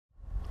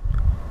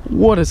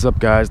What is up,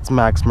 guys? It's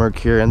Max Merc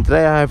here, and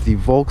today I have the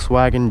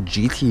Volkswagen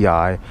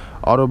GTI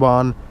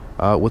Autobahn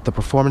with the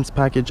performance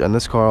package, and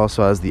this car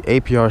also has the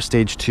APR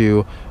Stage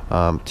 2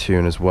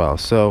 tune as well.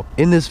 So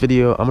in this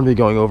video, I'm going to be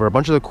going over a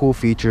bunch of the cool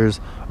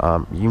features,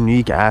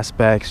 unique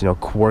aspects,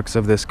 quirks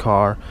of this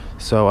car.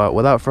 So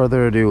without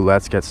further ado,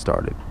 let's get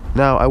started.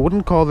 Now, I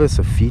wouldn't call this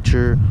a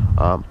feature,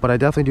 but I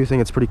definitely do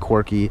think it's pretty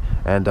quirky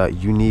and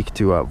unique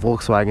to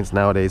Volkswagens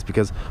nowadays,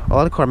 because a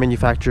lot of car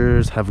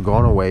manufacturers have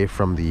gone away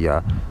from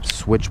the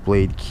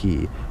switchblade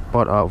key.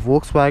 But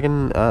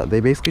Volkswagen,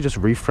 they basically just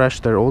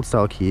refreshed their old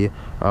style key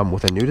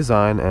with a new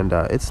design, and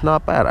it's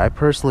not bad. I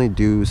personally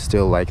do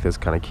still like this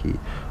kind of key.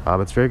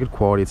 It's very good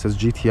quality. It says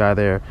GTI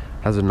there,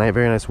 has a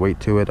very nice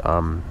weight to it.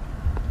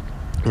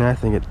 And I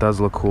think it does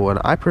look cool, and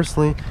I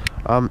personally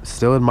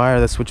still admire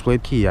the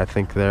switchblade key. I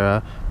think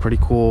they're pretty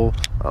cool,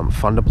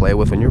 fun to play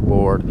with when you're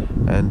bored,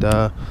 and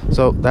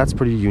so that's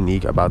pretty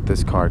unique about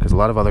this car, because a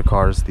lot of other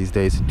cars these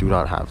days do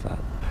not have that.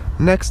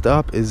 Next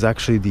up is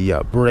actually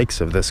the brakes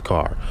of this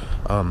car.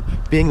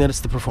 Being that it's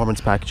the performance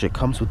package, it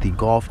comes with the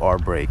Golf R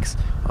brakes,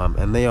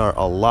 and they are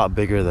a lot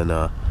bigger than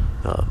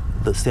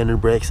the standard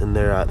brakes, and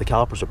the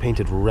calipers are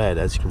painted red,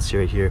 as you can see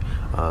right here.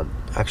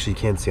 Actually, you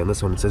can't see on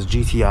this one, it says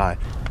GTI.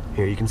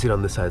 Here, you can see it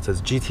on this side. It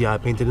says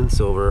GTI painted in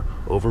silver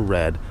over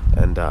red,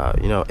 and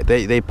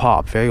they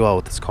pop very well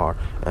with this car.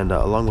 And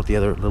along with the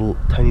other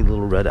tiny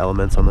little red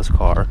elements on this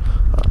car,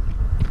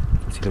 you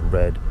can see the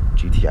red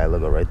GTI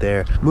logo right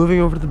there.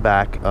 Moving over to the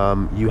back,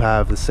 you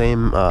have the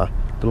same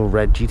little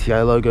red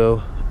GTI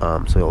logo,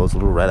 so all those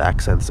little red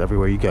accents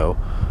everywhere you go.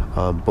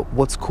 But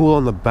what's cool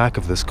on the back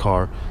of this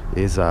car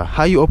is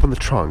how you open the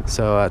trunk.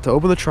 So to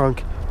open the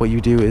trunk, what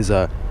you do is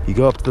you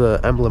go up to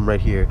the emblem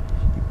right here,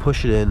 you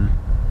push it in,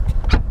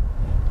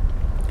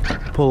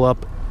 pull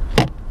up,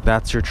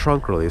 that's your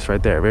trunk release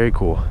right there. Very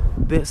cool.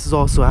 This is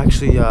also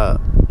actually your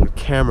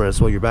camera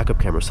as well, your backup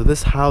camera. So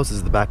this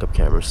houses the backup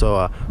camera.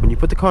 So when you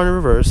put the car in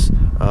reverse,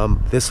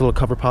 this little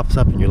cover pops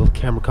up and your little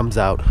camera comes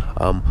out.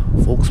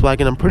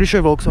 Volkswagen, I'm pretty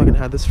sure Volkswagen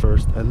had this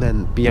first, and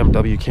then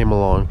BMW came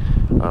along,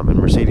 and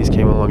Mercedes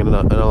came along, and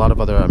a lot of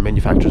other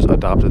manufacturers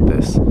adopted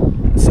this.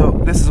 So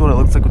this is what it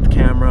looks like with the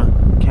camera.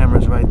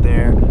 Camera's right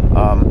there.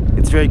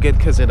 It's very good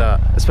because it,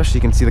 especially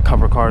you can see the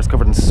cover car is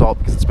covered in salt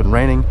because it's been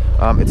raining.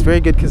 It's very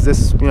good because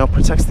this,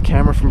 protects the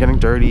camera from getting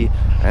dirty,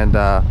 and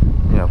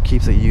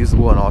keeps it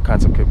usable in all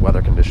kinds of good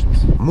weather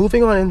conditions.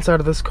 Moving on inside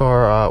of this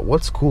car,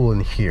 what's cool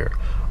in here?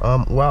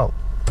 Well,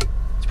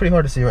 it's pretty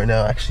hard to see right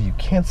now. Actually, you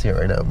can't see it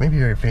right now, maybe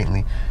very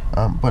faintly.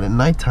 But at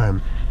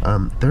nighttime,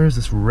 there is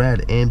this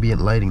red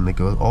ambient lighting that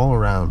goes all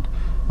around.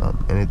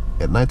 And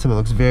at nighttime it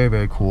looks very,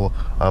 very cool.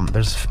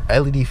 There's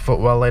LED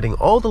footwell lighting.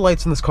 All the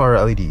lights in this car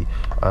are LED,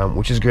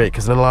 which is great,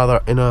 because in a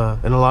lot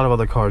of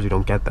other cars you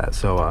don't get that.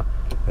 So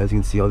as you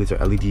can see, all these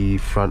are LED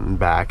front and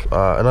back.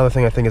 Another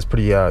thing I think is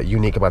pretty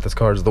unique about this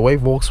car is the way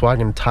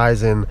Volkswagen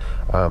ties in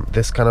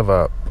this kind of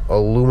a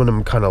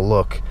aluminum kind of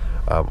look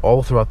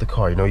all throughout the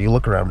car. You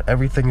look around,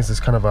 everything is this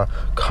kind of a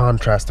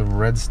contrast of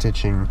red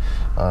stitching,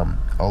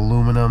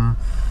 aluminum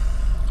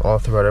all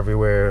throughout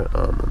everywhere.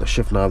 The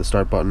shift knob, the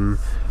start button,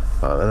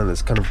 and then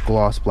this kind of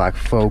gloss black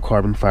faux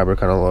carbon fiber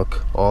kind of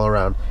look all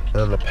around.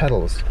 And then the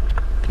pedals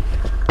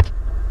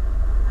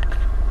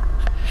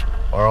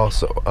are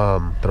also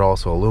they're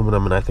also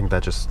aluminum, and I think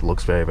that just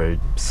looks very,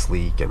 very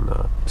sleek and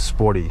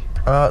sporty.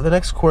 The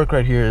next quirk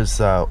right here is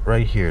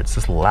right here. It's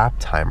this lap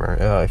timer.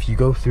 If you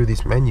go through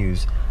these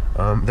menus,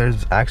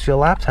 there's actually a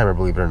lap timer,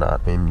 believe it or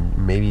not. I mean,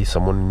 maybe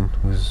someone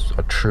who's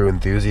a true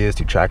enthusiast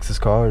who tracks his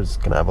car is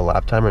gonna have a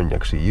lap timer and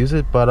actually use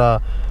it,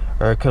 but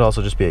or it could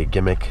also just be a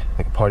gimmick,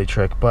 like a party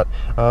trick. But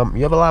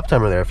you have a lap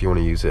timer there if you want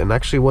to use it. And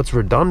actually, what's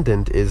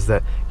redundant is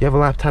that you have a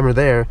lap timer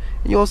there,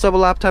 and you also have a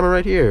lap timer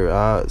right here.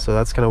 So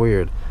that's kind of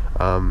weird.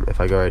 If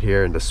I go right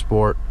here into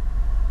sport,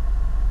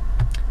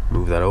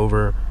 move that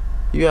over,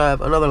 you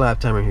have another lap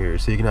timer here.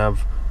 So you can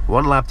have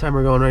one lap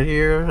timer going right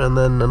here, and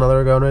then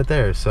another going right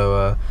there.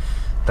 So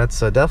that's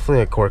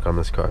definitely a quirk on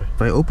this car.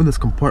 If I open this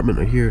compartment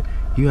right here,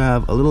 you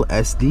have a little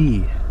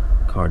SD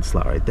card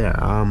slot right there.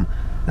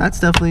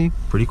 That's definitely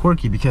pretty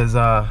quirky, because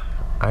I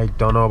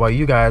don't know about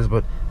you guys,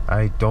 but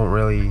I don't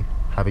really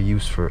have a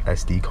use for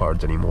SD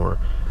cards anymore.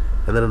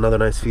 And then another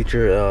nice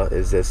feature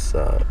is this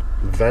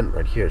vent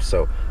right here.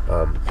 So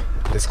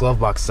this glove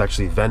box is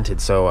actually vented,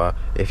 so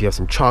if you have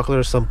some chocolate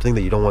or something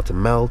that you don't want to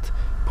melt,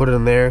 put it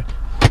in there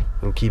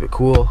and keep it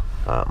cool.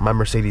 My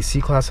Mercedes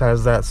C-Class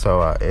has that,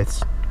 so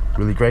it's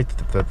really great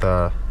that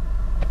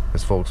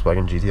this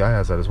Volkswagen GTI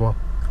has that as well.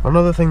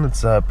 Another thing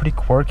that's pretty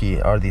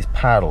quirky are these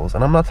paddles,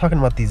 and I'm not talking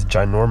about these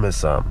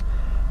ginormous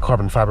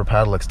carbon fiber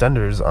paddle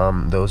extenders.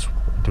 Those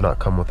do not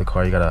come with the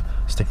car. You gotta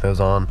stick those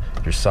on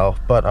yourself,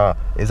 but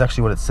is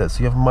actually what it says. So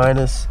you have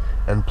minus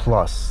and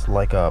plus,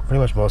 like pretty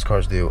much most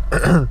cars do.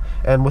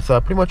 And with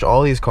pretty much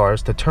all these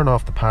cars, to turn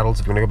off the paddles,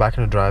 if you're gonna go back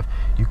into drive,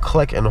 you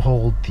click and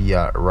hold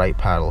the right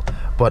paddle.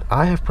 But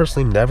I have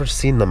personally never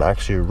seen them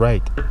actually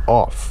right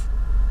off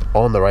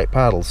on the right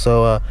paddle,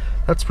 so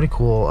that's pretty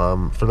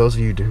cool. For those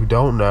of you who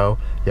don't know,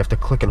 you have to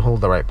click and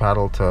hold the right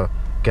paddle to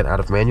get out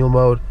of manual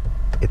mode,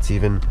 it's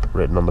even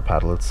written on the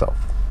paddle itself.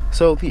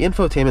 So the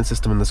infotainment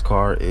system in this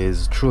car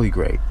is truly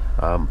great,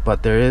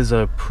 but there is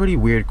a pretty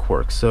weird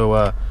quirk.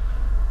 So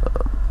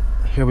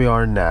here we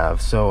are in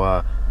nav.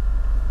 So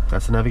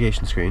that's the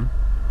navigation screen,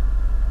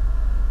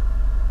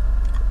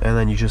 and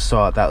then you just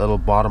saw that little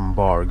bottom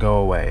bar go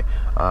away.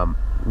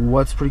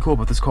 What's pretty cool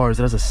about this car is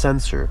it has a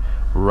sensor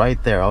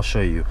right there. I'll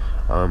show you.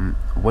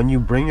 When you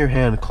bring your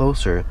hand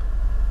closer,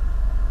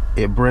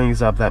 it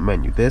brings up that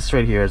menu. This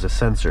right here is a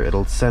sensor.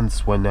 It'll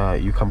sense when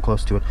you come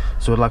close to it,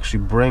 so it'll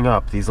actually bring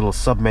up these little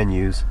sub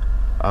menus,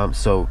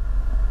 so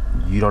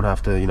you don't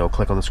have to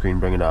click on the screen,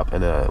 bring it up,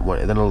 and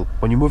then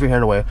when you move your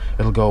hand away,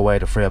 it'll go away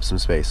to free up some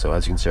space. So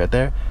as you can see right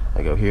there,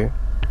 I go here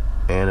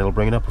and it'll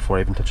bring it up before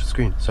I even touch the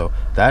screen. So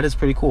that is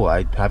pretty cool.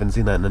 I haven't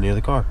seen that in any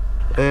other car.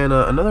 And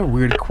another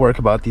weird quirk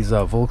about these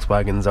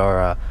Volkswagens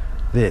are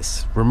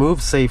this: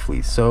 remove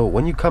safely. So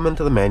when you come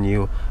into the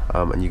menu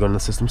and you go into the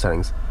system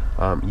settings,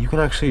 you can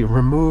actually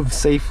remove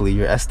safely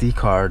your SD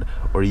card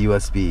or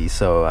USB.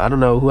 So I don't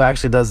know who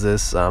actually does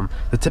this. The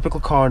typical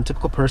car and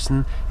typical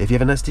person, if you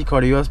have an SD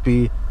card or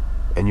USB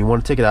and you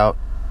want to take it out,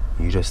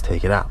 you just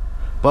take it out.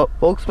 But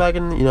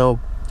Volkswagen,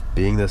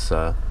 being this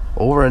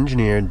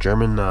over-engineered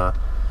German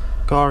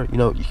car,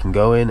 you can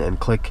go in and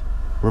click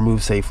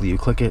remove safely. You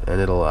click it and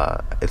it'll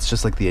it's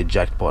just like the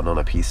eject button on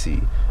a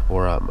PC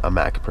or a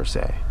Mac per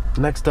se.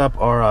 Next up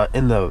are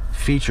in the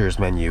features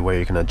menu, where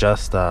you can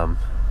adjust the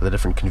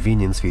different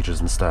convenience features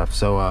and stuff.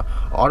 So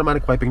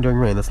automatic wiping during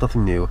rain, that's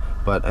nothing new,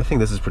 but I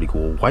think this is pretty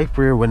cool. Wipe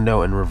rear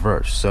window and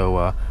reverse. So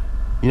a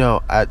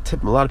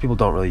lot of people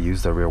don't really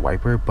use the rear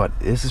wiper, but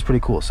this is pretty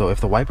cool. So if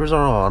the wipers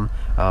are on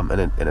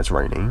and it's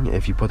raining,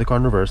 if you put the car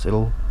in reverse,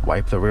 it'll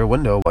wipe the rear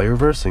window while you're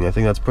reversing. I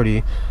think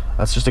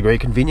that's just a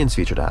great convenience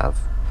feature to have.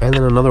 And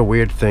then another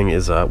weird thing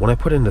is when I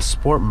put it into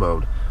sport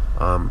mode,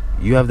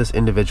 you have this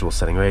individual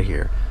setting right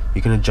here.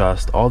 You can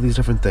adjust all these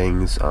different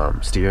things: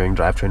 steering,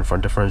 drivetrain,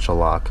 front differential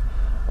lock,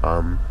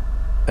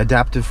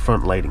 adaptive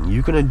front lighting.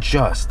 You can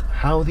adjust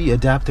how the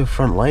adaptive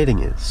front lighting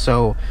is.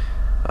 So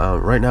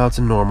right now it's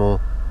in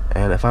normal,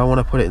 and if I want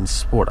to put it in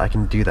sport, I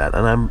can do that.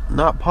 And I'm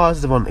not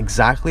positive on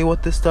exactly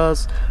what this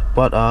does,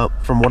 but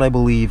from what I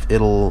believe,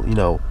 it'll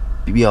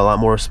be a lot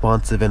more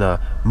responsive and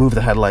move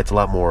the headlights a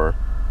lot more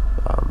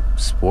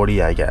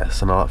sporty, I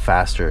guess, and a lot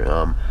faster.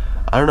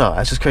 I don't know,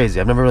 that's just crazy.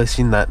 I've never really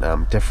seen that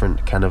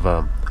different kind of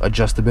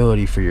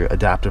adjustability for your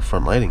adaptive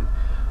front lighting.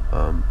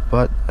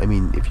 But I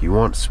mean, if you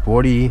want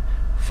sporty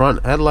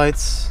front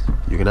headlights,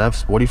 you can have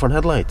sporty front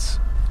headlights.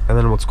 And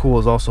then what's cool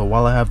is also,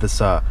 while I have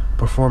this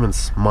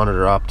performance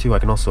monitor up too, I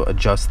can also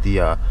adjust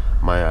the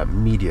my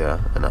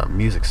media and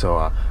music, so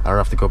I don't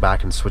have to go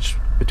back and switch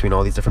between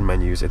all these different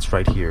menus. It's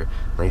right here,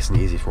 nice and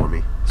easy for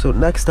me. So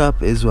next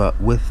up is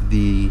with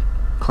the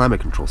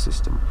climate control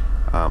system.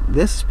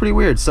 This is pretty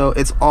weird. So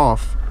it's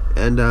off,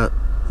 and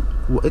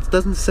it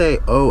doesn't say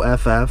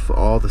OFF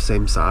all the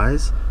same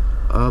size.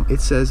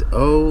 It says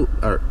O,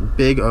 or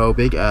big O,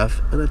 big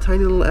F, and a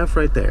tiny little F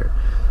right there.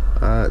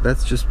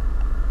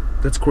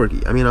 That's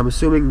quirky. I mean, I'm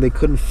assuming they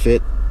couldn't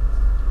fit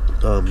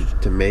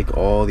to make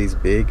all these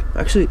big.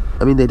 Actually,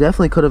 I mean, they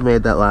definitely could have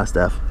made that last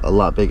F a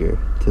lot bigger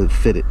to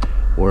fit it,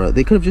 or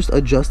they could have just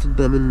adjusted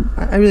them, and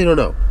I really don't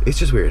know. It's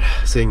just weird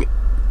seeing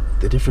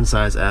the different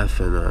size F,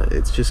 and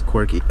it's just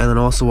quirky. And then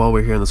also, while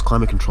we're here in this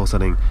climate control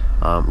setting,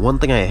 one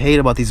thing I hate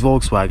about these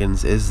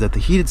Volkswagens is that the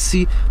heated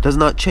seat does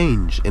not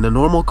change in a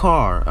normal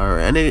car or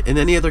in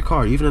any other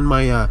car, even in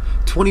my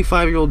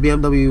 25-year-old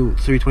BMW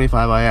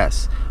 325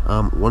 IS.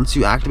 Once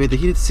you activate the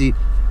heated seat,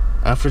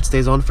 after it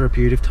stays on for a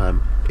period of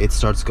time, it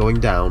starts going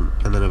down,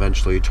 and then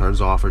eventually it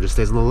turns off or just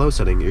stays in the low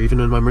setting. Or even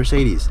in my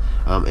Mercedes,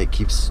 it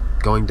keeps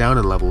going down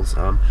in levels.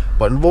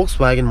 But in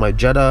Volkswagen, my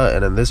Jetta,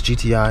 and in this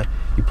GTI,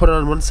 you put it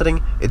on one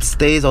setting, it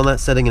stays on that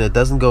setting, and it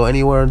doesn't go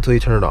anywhere until you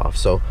turn it off.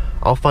 So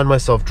I'll find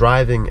myself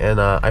driving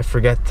and I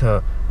forget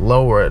to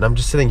lower it, and I'm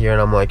just sitting here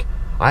and I'm like,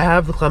 I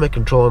have the climate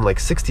control in like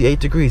 68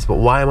 degrees, but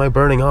why am I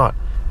burning hot?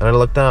 And I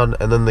look down,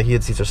 and then the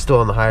heated seats are still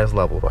on the highest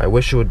level. I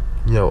wish it would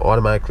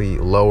automatically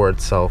lower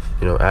itself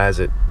as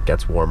it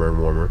gets warmer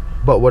and warmer.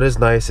 But what is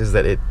nice is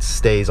that it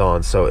stays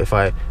on. So if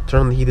I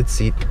turn on the heated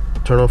seat,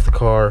 turn off the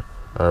car,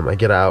 I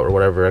get out or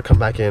whatever, I come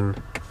back in,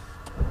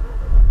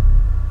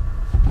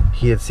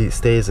 heated seat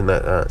stays in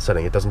that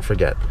setting. It doesn't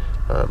forget.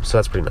 So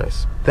that's pretty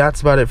nice.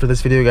 That's about it for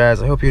this video,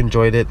 guys. I hope you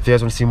enjoyed it. If you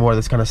guys want to see more of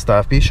this kind of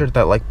stuff, be sure to hit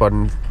that like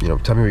button,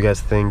 tell me what you guys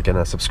think,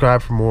 and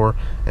subscribe for more,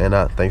 and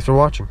thanks for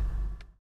watching.